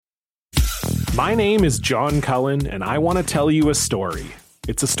My name is John Cullen, and I want to tell you a story.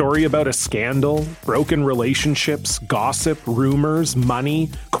 It's a story about a scandal, broken relationships, gossip, rumors, money,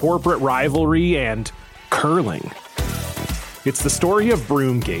 corporate rivalry, and curling. It's the story of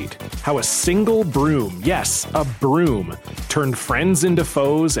Broomgate, how a single broom, yes, a broom, turned friends into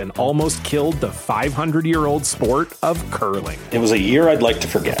foes and almost killed the 500-year-old sport of curling. It was a year I'd like to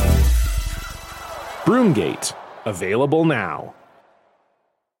forget. Broomgate, available now.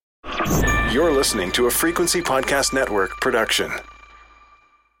 You're listening to a Frequency Podcast Network production.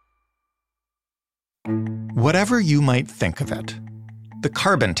 Whatever you might think of it, the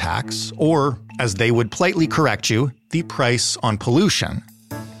carbon tax, or as they would politely correct you, the price on pollution,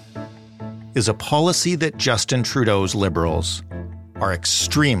 is a policy that Justin Trudeau's Liberals are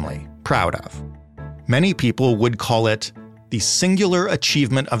extremely proud of. Many people would call it the singular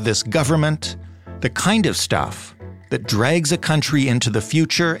achievement of this government, the kind of stuff that drags a country into the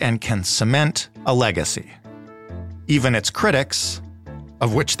future and can cement a legacy. Even its critics,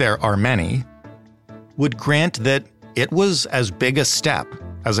 of which there are many, would grant that it was as big a step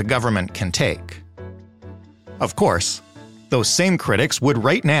as a government can take. Of course, those same critics would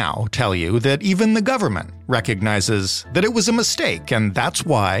right now tell you that even the government recognizes that it was a mistake, and that's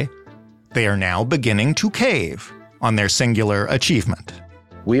why they are now beginning to cave on their singular achievement.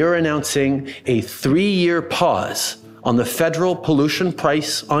 We are announcing a 3-year pause on the federal pollution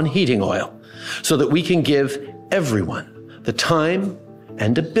price on heating oil so that we can give everyone the time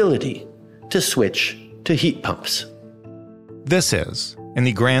and ability to switch to heat pumps. This is, in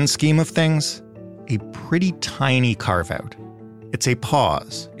the grand scheme of things, a pretty tiny carve-out. It's a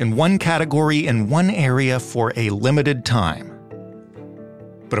pause in one category in one area for a limited time.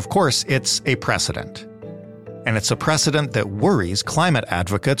 But of course, it's a precedent. And it's a precedent that worries climate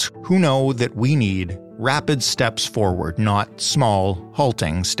advocates who know that we need rapid steps forward, not small,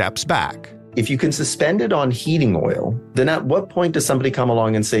 halting steps back. If you can suspend it on heating oil, then at what point does somebody come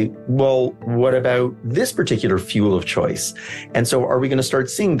along and say, well, what about this particular fuel of choice? And so are we going to start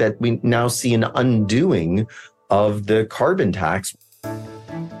seeing that we now see an undoing of the carbon tax?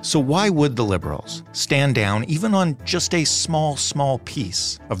 So why would the Liberals stand down even on just a small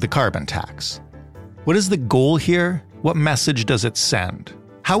piece of the carbon tax? What is the goal here? What message does it send?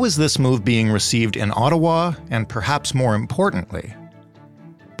 How is this move being received in Ottawa, and perhaps more importantly,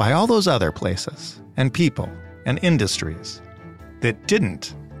 by all those other places and people and industries that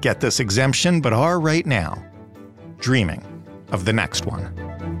didn't get this exemption but are right now dreaming of the next one?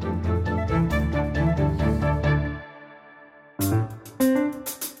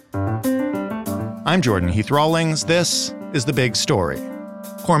 I'm Jordan Heath Rawlings. This is The Big Story.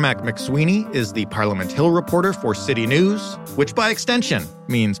 Cormac McSweeney is the Parliament Hill reporter for City News, which by extension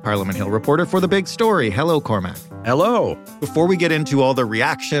means Parliament Hill reporter for The Big Story. Hello, Cormac. Hello. Before we get into all the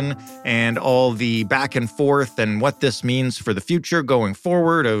reaction and all the back and forth and what this means for the future going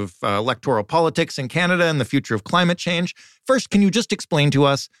forward of electoral politics in Canada and the future of climate change, first, can you just explain to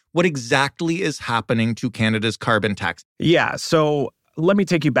us what exactly is happening to Canada's carbon tax? Yeah, so let me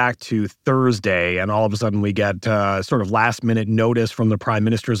take you back to Thursday, and all of a sudden we get sort of last-minute notice from the Prime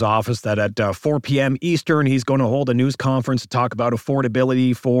Minister's office that at 4 p.m. Eastern, he's going to hold a news conference to talk about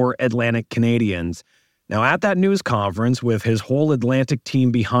affordability for Atlantic Canadians. Now, at that news conference, with his whole Atlantic team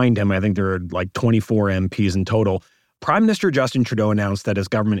behind him, I think there are like 24 MPs in total, Prime Minister Justin Trudeau announced that his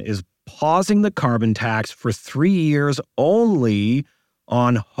government is pausing the carbon tax for 3 years only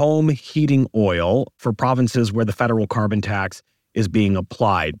on home heating oil for provinces where the federal carbon tax is being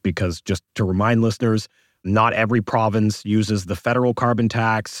applied, because just to remind listeners, not every province uses the federal carbon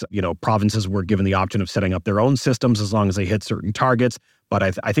tax. You know, provinces were given the option of setting up their own systems as long as they hit certain targets. But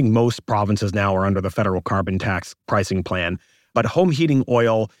I think most provinces now are under the federal carbon tax pricing plan. But home heating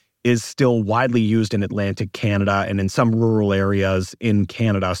oil is still widely used in Atlantic Canada and in some rural areas in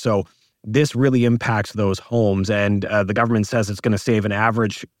Canada. So this really impacts those homes. And the government says it's going to save an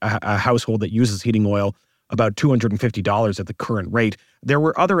average a household that uses heating oil about $250 at the current rate. There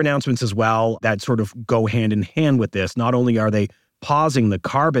were other announcements as well that sort of go hand in hand with this. Not only are they pausing the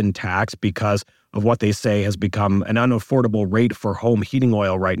carbon tax because of what they say has become an unaffordable rate for home heating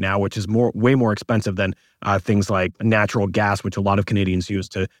oil right now, which is way more expensive than things like natural gas, which a lot of Canadians use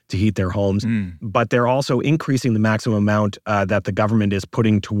to heat their homes. But they're also increasing the maximum amount that the government is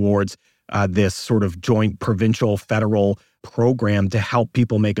putting towards this sort of joint provincial federal program to help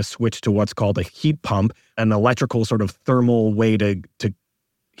people make a switch to what's called a heat pump, an electrical sort of thermal way to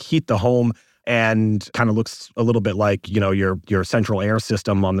heat the home, and kind of looks a little bit like, you know, your central air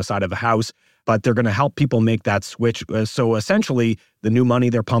system on the side of the house. But they're going to help people make that switch. So essentially, the new money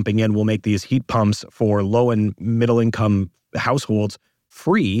they're pumping in will make these heat pumps for low and middle income households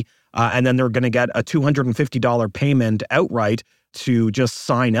free. And then they're going to get a $250 payment outright to just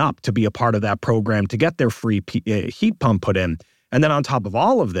sign up to be a part of that program to get their free heat pump put in. And then on top of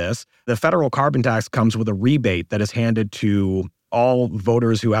all of this, the federal carbon tax comes with a rebate that is handed to all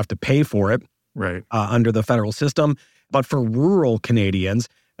voters who have to pay for it under the federal system. But for rural Canadians,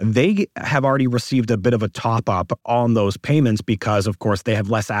 they have already received a bit of a top-up on those payments because, of course, they have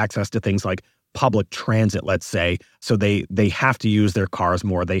less access to things like public transit, let's say. So they have to use their cars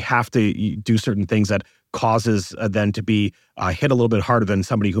more. They have to do certain things that causes them to be hit a little bit harder than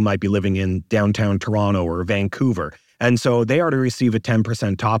somebody who might be living in downtown Toronto or Vancouver. And so they are to receive a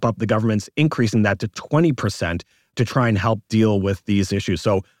 10% top-up. The government's increasing that to 20% to try and help deal with these issues.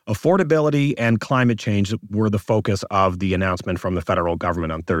 So affordability and climate change were the focus of the announcement from the federal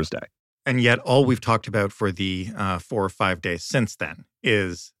government on Thursday. And yet all we've talked about for the 4 or 5 days since then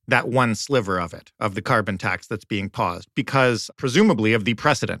is that one sliver of it, of the carbon tax that's being paused, because presumably of the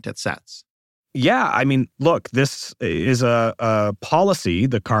precedent it sets. Yeah, I mean, look, this is a policy,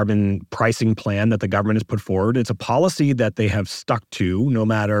 the carbon pricing plan that the government has put forward. It's a policy that they have stuck to no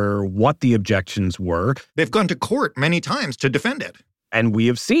matter what the objections were. They've gone to court many times to defend it. And we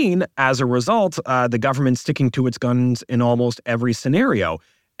have seen, as a result, the government sticking to its guns in almost every scenario.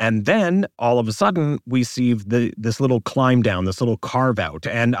 And then, all of a sudden, we see this little climb down, this little carve out.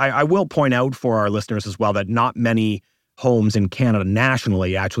 And I will point out for our listeners as well that not many homes in Canada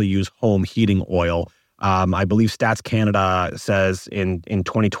nationally actually use home heating oil. I believe Stats Canada says in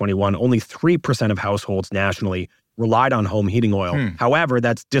 2021, only 3% of households nationally relied on home heating oil. However,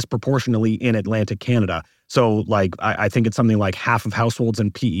 that's disproportionately in Atlantic Canada. So I think it's something like half of households in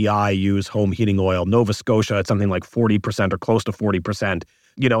PEI use home heating oil. Nova Scotia, it's something like 40% or close to 40%.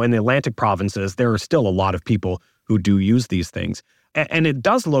 In the Atlantic provinces, there are still a lot of people who do use these things. And it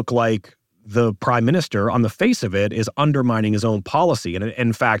does look like the prime minister, on the face of it, is undermining his own policy. And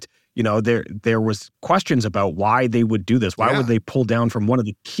in fact, there was questions about why they would do this. Why would they pull down from one of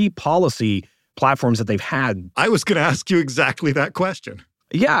the key policy platforms that they've had? I was going to ask you exactly that question.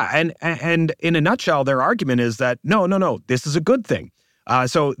 Yeah, and in a nutshell, their argument is that, no, this is a good thing.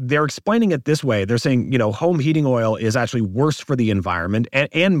 So they're explaining it this way. They're saying, home heating oil is actually worse for the environment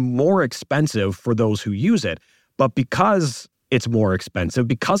and more expensive for those who use it. But because it's more expensive,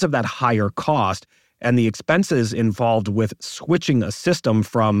 because of that higher cost and the expenses involved with switching a system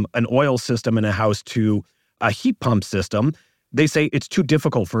from an oil system in a house to a heat pump system, they say it's too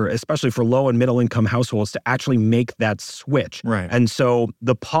difficult especially for low and middle income households to actually make that switch. Right. And so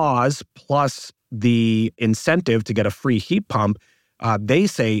the pause plus the incentive to get a free heat pump, they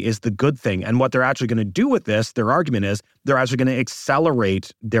say is the good thing. And what they're actually going to do with this, their argument is, they're actually going to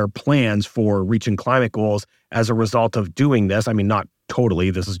accelerate their plans for reaching climate goals as a result of doing this. I mean, not totally.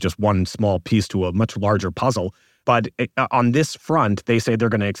 This is just one small piece to a much larger puzzle. But on this front, they say they're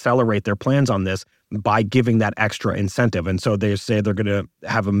going to accelerate their plans on this by giving that extra incentive. And so they say they're going to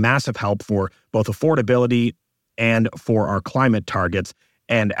have a massive help for both affordability and for our climate targets.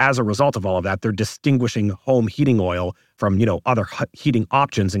 And as a result of all of that, they're distinguishing home heating oil from, other heating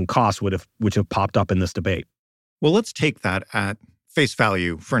options and costs which have popped up in this debate. Well, let's take that at face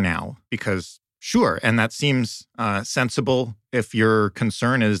value for now, because sure, and that seems sensible if your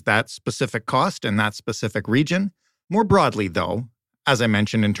concern is that specific cost in that specific region. More broadly, though, as I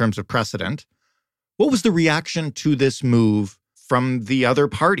mentioned in terms of precedent, what was the reaction to this move from the other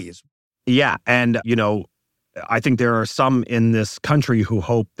parties? Yeah, and, I think there are some in this country who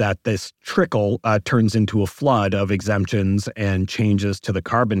hope that this trickle turns into a flood of exemptions and changes to the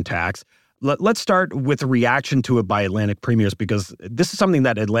carbon tax. Let's start with the reaction to it by Atlantic premiers, because this is something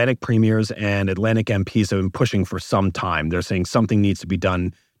that Atlantic premiers and Atlantic MPs have been pushing for some time. They're saying something needs to be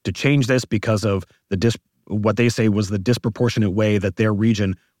done to change this because of what they say was the disproportionate way that their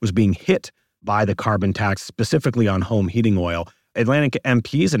region was being hit by the carbon tax, specifically on home heating oil. Atlantic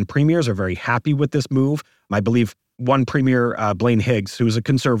MPs and premiers are very happy with this move. I believe one premier, Blaine Higgs, who's a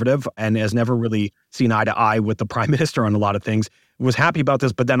conservative and has never really seen eye to eye with the prime minister on a lot of things, was happy about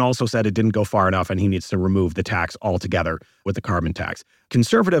this, but then also said it didn't go far enough and he needs to remove the tax altogether with the carbon tax.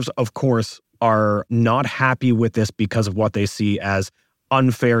 Conservatives, of course, are not happy with this because of what they see as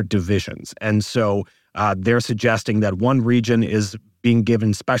unfair divisions. And so they're suggesting that one region is being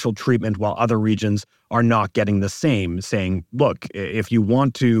given special treatment while other regions are not getting the same, saying, look, if you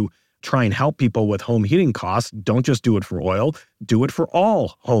want to try and help people with home heating costs, don't just do it for oil, do it for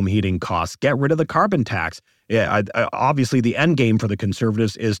all home heating costs. Get rid of the carbon tax. Obviously, the end game for the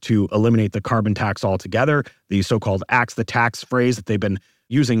Conservatives is to eliminate the carbon tax altogether, the so-called axe the tax phrase that they've been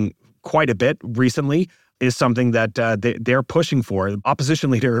using quite a bit recently. is something that they're pushing for.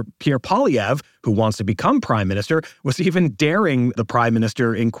 Opposition leader Pierre Poilievre, who wants to become prime minister, was even daring the prime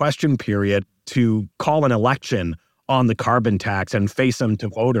minister in question period to call an election on the carbon tax and face them to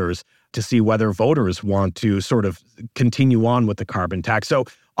voters to see whether voters want to sort of continue on with the carbon tax. So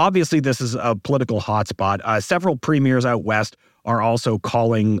obviously this is a political hotspot. Several premiers out west are also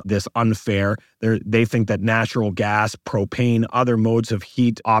calling this unfair. They think that natural gas, propane, other modes of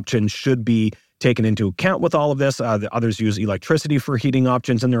heat options should be taken into account with all of this. The others use electricity for heating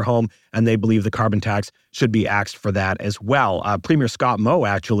options in their home, and they believe the carbon tax should be axed for that as well. Premier Scott Moe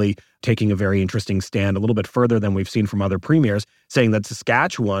actually taking a very interesting stand a little bit further than we've seen from other premiers, saying that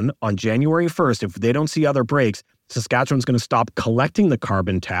Saskatchewan on January 1st, if they don't see other breaks, Saskatchewan's going to stop collecting the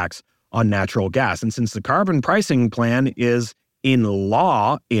carbon tax on natural gas. And since the carbon pricing plan is in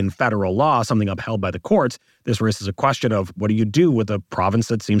law, in federal law, something upheld by the courts, this raises a question of what do you do with a province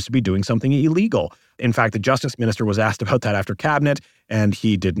that seems to be doing something illegal? In fact, the justice minister was asked about that after cabinet, and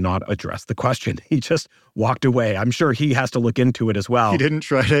he did not address the question. He just walked away. I'm sure he has to look into it as well. He didn't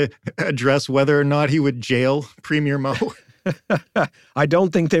try to address whether or not he would jail Premier Moe. I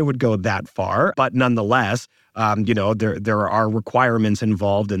don't think they would go that far, but nonetheless, there are requirements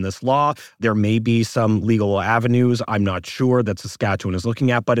involved in this law. There may be some legal avenues, I'm not sure, that Saskatchewan is looking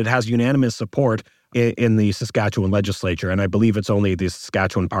at, but it has unanimous support in the Saskatchewan legislature. And I believe it's only the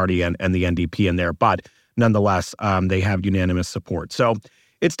Saskatchewan Party and the NDP in there. But nonetheless, they have unanimous support. So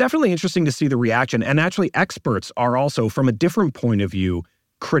it's definitely interesting to see the reaction. And actually, experts are also, from a different point of view,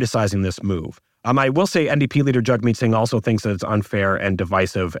 criticizing this move. I will say NDP leader Jagmeet Singh also thinks that it's unfair and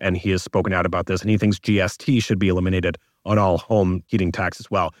divisive, and he has spoken out about this, and he thinks GST should be eliminated on all home heating tax as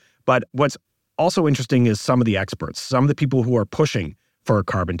well. But what's also interesting is some of the experts, some of the people who are pushing for a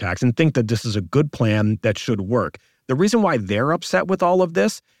carbon tax and think that this is a good plan that should work. The reason why they're upset with all of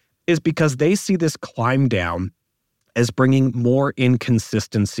this is because they see this climb down as bringing more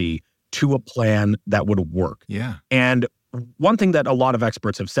inconsistency to a plan that would work. Yeah. And one thing that a lot of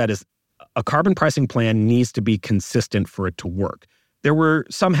experts have said is a carbon pricing plan needs to be consistent for it to work. There were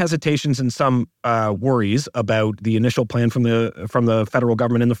some hesitations and some worries about the initial plan from the federal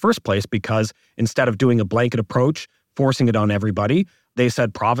government in the first place, because instead of doing a blanket approach, forcing it on everybody, they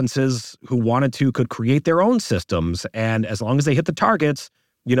said provinces who wanted to could create their own systems. And as long as they hit the targets,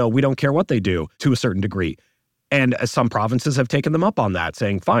 we don't care what they do to a certain degree. And some provinces have taken them up on that,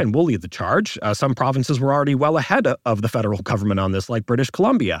 saying, fine, we'll lead the charge. Some provinces were already well ahead of the federal government on this, like British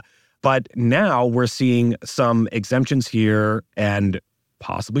Columbia. But now we're seeing some exemptions here and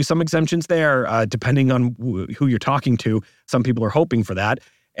possibly some exemptions there, depending on who you're talking to. Some people are hoping for that.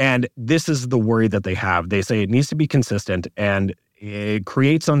 And this is the worry that they have. They say it needs to be consistent, and it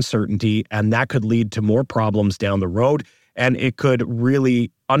creates uncertainty, and that could lead to more problems down the road. And it could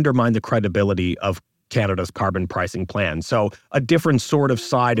really undermine the credibility of Canada's carbon pricing plan. So a different sort of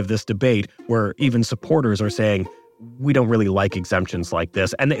side of this debate where even supporters are saying, we don't really like exemptions like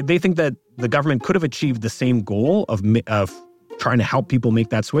this. And they think that the government could have achieved the same goal of trying to help people make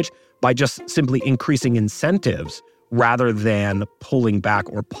that switch by just simply increasing incentives rather than pulling back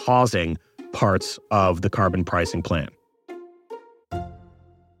or pausing parts of the carbon pricing plan.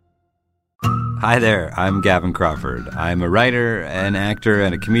 Hi there, I'm Gavin Crawford. I'm a writer, an actor,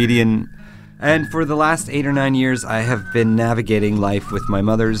 and a comedian. And for the last 8 or 9 years, I have been navigating life with my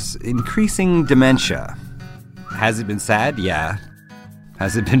mother's increasing dementia. Has it been sad? Yeah.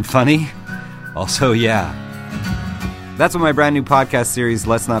 Has it been funny? Also, yeah. That's what my brand new podcast series,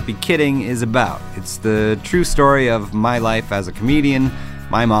 Let's Not Be Kidding, is about. It's the true story of my life as a comedian,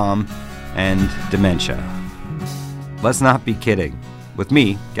 my mom, and dementia. Let's Not Be Kidding, with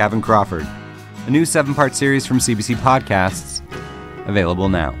me, Gavin Crawford. A new 7-part series from CBC Podcasts, available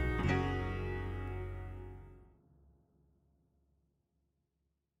now.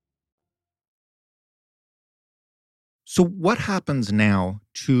 So what happens now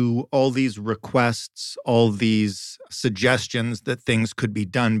to all these requests, all these suggestions that things could be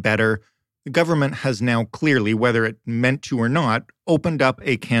done better? The government has now clearly, whether it meant to or not, opened up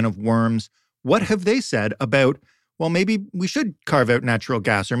a can of worms. What have they said about, well, maybe we should carve out natural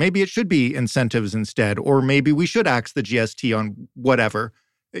gas, or maybe it should be incentives instead, or maybe we should axe the GST on whatever?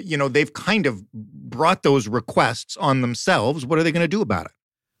 They've kind of brought those requests on themselves. What are they going to do about it?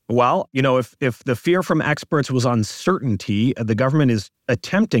 Well, if the fear from experts was uncertainty, the government is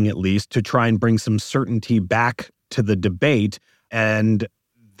attempting at least to try and bring some certainty back to the debate. And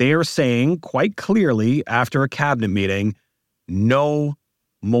they're saying quite clearly after a cabinet meeting, no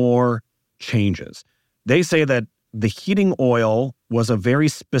more changes. They say that the heating oil was a very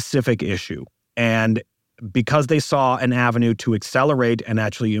specific issue. And because they saw an avenue to accelerate and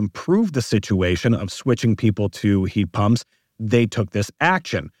actually improve the situation of switching people to heat pumps, they took this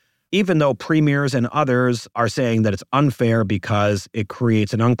action. Even though premiers and others are saying that it's unfair because it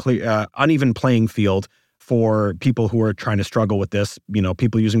creates an uneven playing field for people who are trying to struggle with this,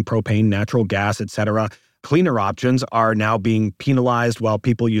 people using propane, natural gas, etc. Cleaner options are now being penalized while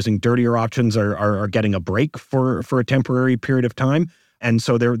people using dirtier options are getting a break for a temporary period of time. And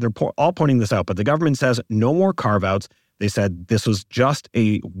so they're all pointing this out. But the government says no more carve-outs. They said this was just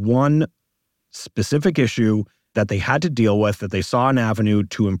one specific issue that they had to deal with, that they saw an avenue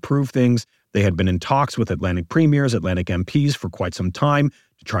to improve things. They had been in talks with Atlantic premiers, Atlantic MPs for quite some time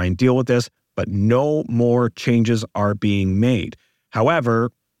to try and deal with this, but no more changes are being made. However,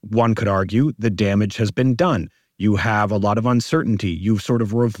 one could argue the damage has been done. You have a lot of uncertainty. You've sort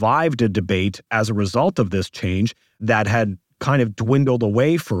of revived a debate as a result of this change that had kind of dwindled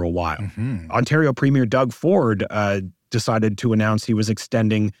away for a while. Mm-hmm. Ontario Premier Doug Ford decided to announce he was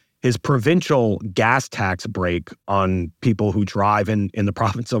extending his provincial gas tax break on people who drive in the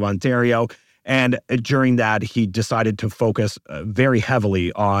province of Ontario. And during that, he decided to focus very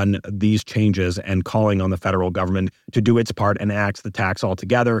heavily on these changes and calling on the federal government to do its part and axe the tax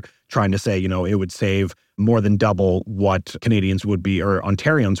altogether, trying to say, it would save more than double what Canadians would be or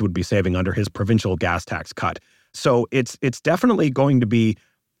Ontarians would be saving under his provincial gas tax cut. So it's definitely going to be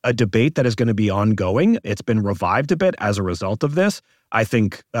a debate that is going to be ongoing. It's been revived a bit as a result of this. I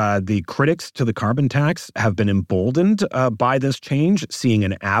think the critics to the carbon tax have been emboldened by this change, seeing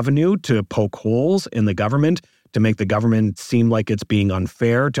an avenue to poke holes in the government, to make the government seem like it's being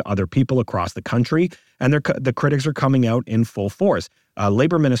unfair to other people across the country. And the critics are coming out in full force.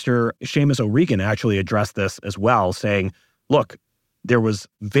 Labour Minister Seamus O'Regan actually addressed this as well, saying, look, there was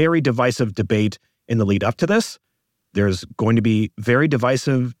very divisive debate in the lead up to this. There's going to be very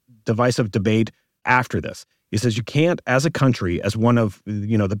divisive debate after this. He says you can't, as a country, as one of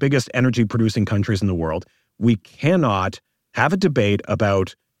the biggest energy producing countries in the world, we cannot have a debate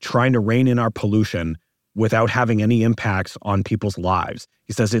about trying to rein in our pollution without having any impacts on people's lives.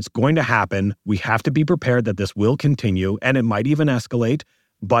 He says it's going to happen. We have to be prepared that this will continue and it might even escalate,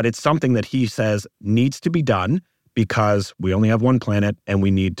 but it's something that he says needs to be done because we only have one planet and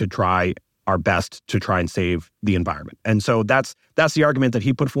we need to try our best to try and save the environment. And so that's the argument that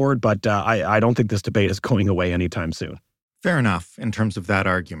he put forward, but I don't think this debate is going away anytime soon. Fair enough in terms of that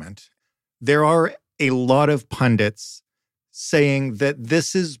argument. There are a lot of pundits saying that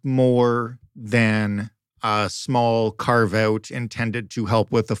this is more than a small carve-out intended to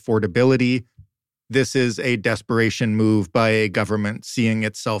help with affordability. This is a desperation move by a government seeing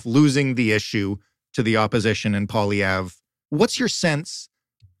itself losing the issue to the opposition in Poilievre. What's your sense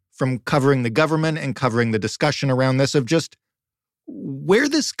from covering the government and covering the discussion around this of just where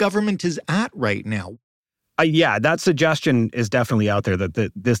this government is at right now? Yeah, that suggestion is definitely out there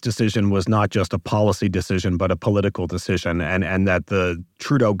that this decision was not just a policy decision, but a political decision, and that the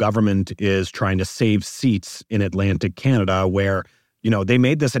Trudeau government is trying to save seats in Atlantic Canada where, they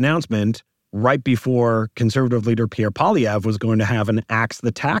made this announcement right before Conservative leader Pierre Poilievre was going to have an Axe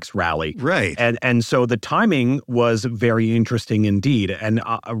the Tax rally. Right. And so the timing was very interesting indeed. And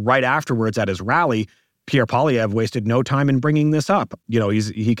right afterwards at his rally, Pierre Poilievre wasted no time in bringing this up.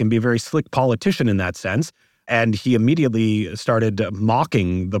 He can be a very slick politician in that sense. And he immediately started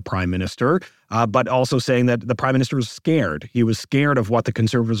mocking the prime minister, but also saying that the prime minister was scared. He was scared of what the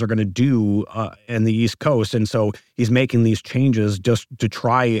Conservatives are going to do in the East Coast. And so he's making these changes just to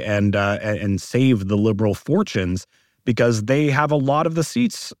try and save the Liberal fortunes because they have a lot of the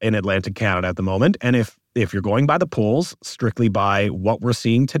seats in Atlantic Canada at the moment. And if you're going by the polls, strictly by what we're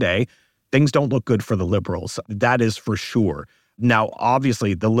seeing today, things don't look good for the Liberals. That is for sure. Now,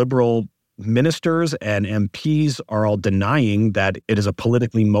 obviously, the Liberal ministers and MPs are all denying that it is a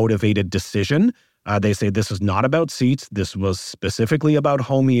politically motivated decision. They say this is not about seats. This was specifically about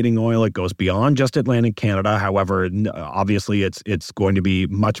home heating oil. It goes beyond just Atlantic Canada. However, obviously, it's going to be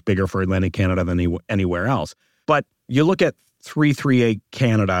much bigger for Atlantic Canada than anywhere else. But you look at 338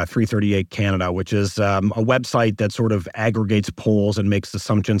 Canada, which is a website that sort of aggregates polls and makes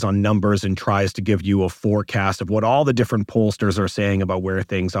assumptions on numbers and tries to give you a forecast of what all the different pollsters are saying about where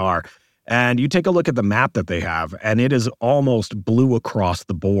things are. And you take a look at the map that they have, and it is almost blue across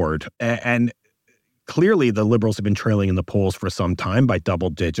the board. And clearly the Liberals have been trailing in the polls for some time by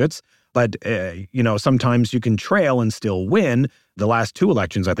double digits. But, sometimes you can trail and still win. The last two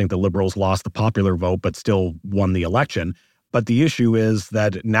elections, I think the Liberals lost the popular vote, but still won the election. But the issue is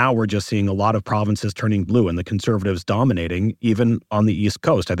that now we're just seeing a lot of provinces turning blue and the Conservatives dominating, even on the East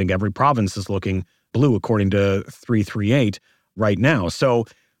Coast. I think every province is looking blue, according to 338 right now. So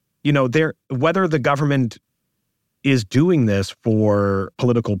whether the government is doing this for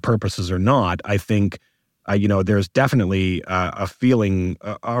political purposes or not, I think, there's definitely a feeling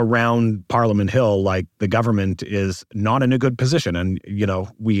around Parliament Hill like the government is not in a good position. And,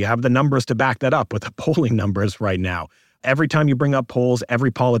 we have the numbers to back that up with the polling numbers right now. Every time you bring up polls,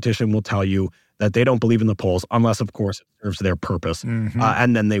 every politician will tell you that they don't believe in the polls unless, of course, it serves their purpose.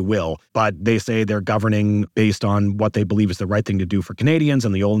 And then they will. But they say they're governing based on what they believe is the right thing to do for Canadians.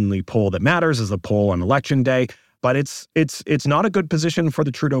 And the only poll that matters is the poll on Election Day. But it's not a good position for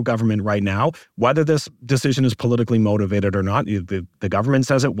the Trudeau government right now. Whether this decision is politically motivated or not, the government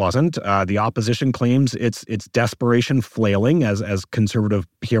says it wasn't. The opposition claims it's desperation flailing, as Conservative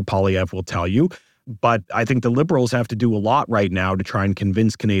Pierre Poilievre will tell you. But I think the Liberals have to do a lot right now to try and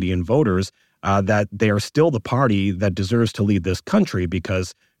convince Canadian voters that they are still the party that deserves to lead this country,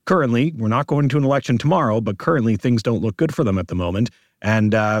 because currently, we're not going to an election tomorrow, but currently things don't look good for them at the moment.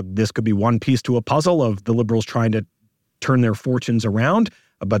 And this could be one piece to a puzzle of the Liberals trying to turn their fortunes around,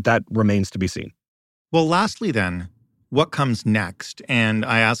 but that remains to be seen. Well, lastly then, what comes next? And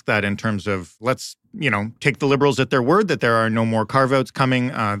I ask that in terms of, let's, take the Liberals at their word that there are no more carve-outs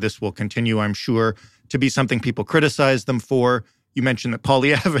coming. This will continue, I'm sure, to be something people criticize them for. You mentioned that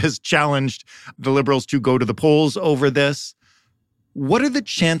Poilievre has challenged the Liberals to go to the polls over this. What are the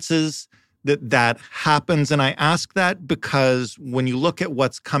chances that happens? And I ask that because when you look at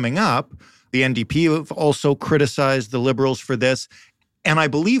what's coming up, the NDP have also criticized the Liberals for this. And I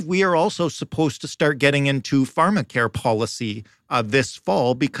believe we are also supposed to start getting into pharmacare policy this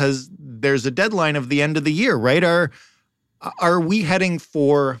fall, because there's a deadline of the end of the year, right? Are we heading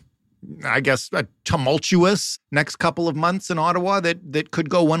for, I guess, a tumultuous next couple of months in Ottawa that could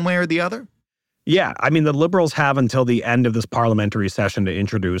go one way or the other? Yeah, I mean, the Liberals have until the end of this parliamentary session to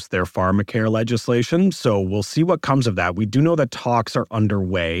introduce their pharmacare legislation, so we'll see what comes of that. We do know that talks are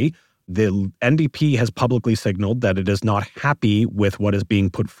underway. The NDP has publicly signaled that it is not happy with what is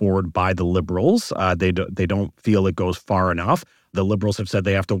being put forward by the Liberals. They don't feel it goes far enough. The Liberals have said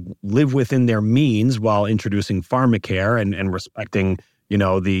they have to live within their means while introducing pharmacare and respecting,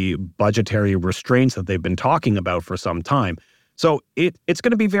 the budgetary restraints that they've been talking about for some time. So it's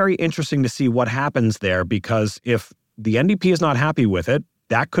going to be very interesting to see what happens there, because if the NDP is not happy with it,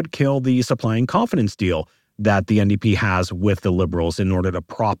 that could kill the supply and confidence deal that the NDP has with the Liberals in order to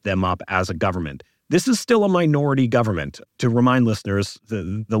prop them up as a government. This is still a minority government. To remind listeners,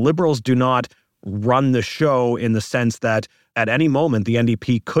 the Liberals do not run the show in the sense that at any moment the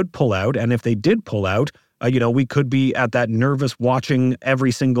NDP could pull out, and if they did pull out, we could be at that nervous watching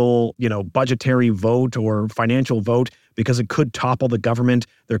every single, budgetary vote or financial vote, because it could topple the government.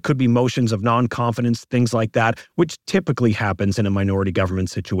 There could be motions of non-confidence, things like that, which typically happens in a minority government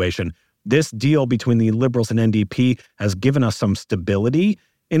situation. This deal between the Liberals and NDP has given us some stability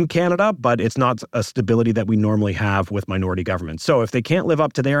in Canada, but it's not a stability that we normally have with minority governments. So if they can't live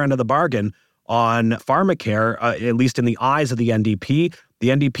up to their end of the bargain on pharmacare, at least in the eyes of the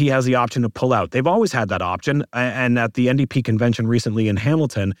NDP has the option to pull out. They've always had that option. And at the NDP convention recently in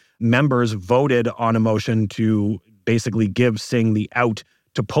Hamilton, members voted on a motion to basically give Singh the out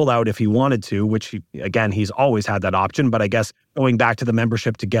to pull out if he wanted to, which, he's always had that option. But I guess going back to the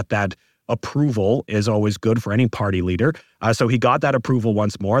membership to get that approval is always good for any party leader. So he got that approval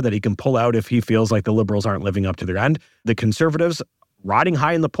once more that he can pull out if he feels like the Liberals aren't living up to their end. The Conservatives riding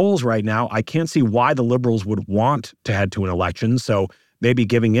high in the polls right now. I can't see why the Liberals would want to head to an election. So maybe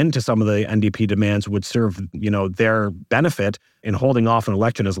giving in to some of the NDP demands would serve, their benefit in holding off an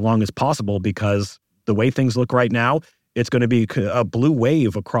election as long as possible, because the way things look right now, it's going to be a blue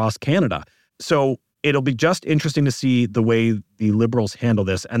wave across Canada. So it'll be just interesting to see the way the Liberals handle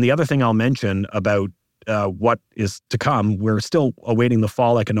this. And the other thing I'll mention about what is to come, we're still awaiting the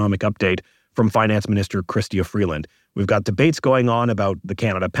fall economic update from Finance Minister Chrystia Freeland. We've got debates going on about the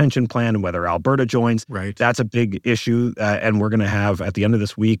Canada Pension Plan and whether Alberta joins. Right. That's a big issue. And we're going to have, at the end of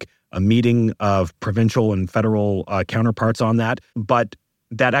this week, a meeting of provincial and federal counterparts on that. But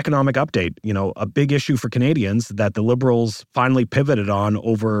that economic update, a big issue for Canadians that the Liberals finally pivoted on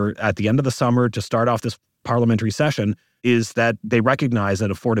over at the end of the summer to start off this parliamentary session, is that they recognize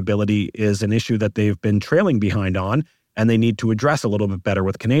that affordability is an issue that they've been trailing behind on, and they need to address a little bit better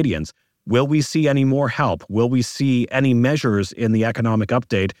with Canadians. Will we see any more help? Will we see any measures in the economic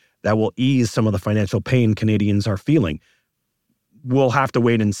update that will ease some of the financial pain Canadians are feeling? We'll have to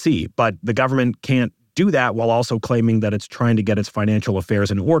wait and see. But the government can't do that while also claiming that it's trying to get its financial affairs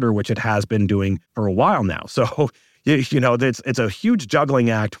in order, which it has been doing for a while now. So, it's a huge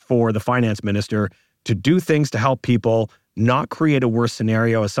juggling act for the finance minister to do things to help people, not create a worse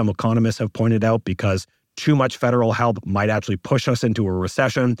scenario, as some economists have pointed out, because too much federal help might actually push us into a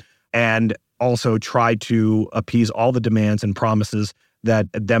recession, and also try to appease all the demands and promises that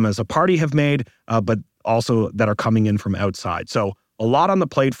them as a party have made, but also that are coming in from outside. So a lot on the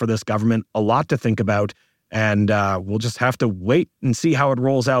plate for this government, a lot to think about, and we'll just have to wait and see how it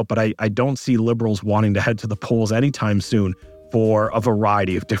rolls out. But I don't see Liberals wanting to head to the polls anytime soon for a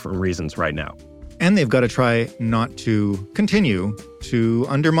variety of different reasons right now. And they've got to try not to continue to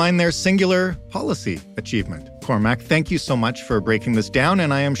undermine their singular policy achievement. Cormac, thank you so much for breaking this down,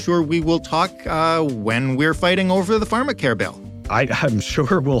 and I am sure we will talk when we're fighting over the pharmacare bill. I'm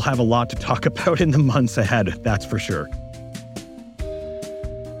sure we'll have a lot to talk about in the months ahead, that's for sure.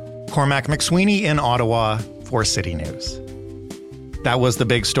 Cormac McSweeney in Ottawa for City News. That was the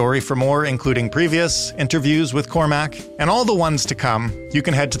big story. For more, including previous interviews with Cormac and all the ones to come, you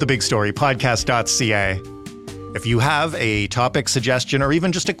can head to thebigstorypodcast.ca. If you have a topic suggestion or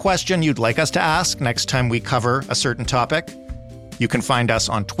even just a question you'd like us to ask next time we cover a certain topic, you can find us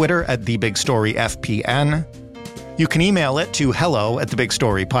on Twitter at TheBigStoryFPN. You can email it to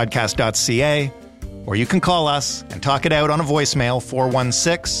hello@thebigstorypodcast.ca, or you can call us and talk it out on a voicemail,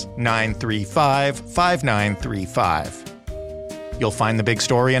 416-935-5935. You'll find The Big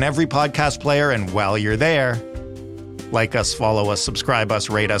Story in every podcast player, and while you're there, like us, follow us, subscribe us,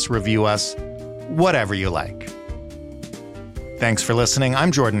 rate us, review us, whatever you like. Thanks for listening.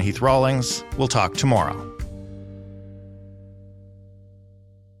 I'm Jordan Heath Rawlings. We'll talk tomorrow.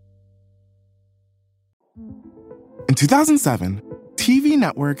 In 2007, TV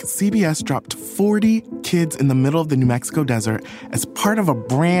network CBS dropped 40 kids in the middle of the New Mexico desert as part of a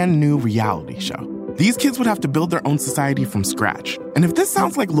brand new reality show. These kids would have to build their own society from scratch. And if this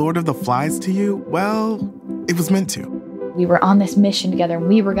sounds like Lord of the Flies to you, well, it was meant to. We were on this mission together, and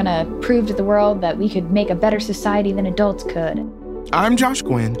we were going to prove to the world that we could make a better society than adults could. I'm Josh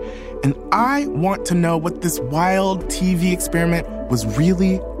Gwynn, and I want to know what this wild TV experiment was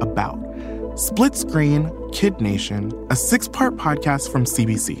really about. Split Screen, Kid Nation, a 6-part podcast from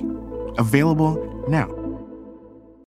CBC. Available now.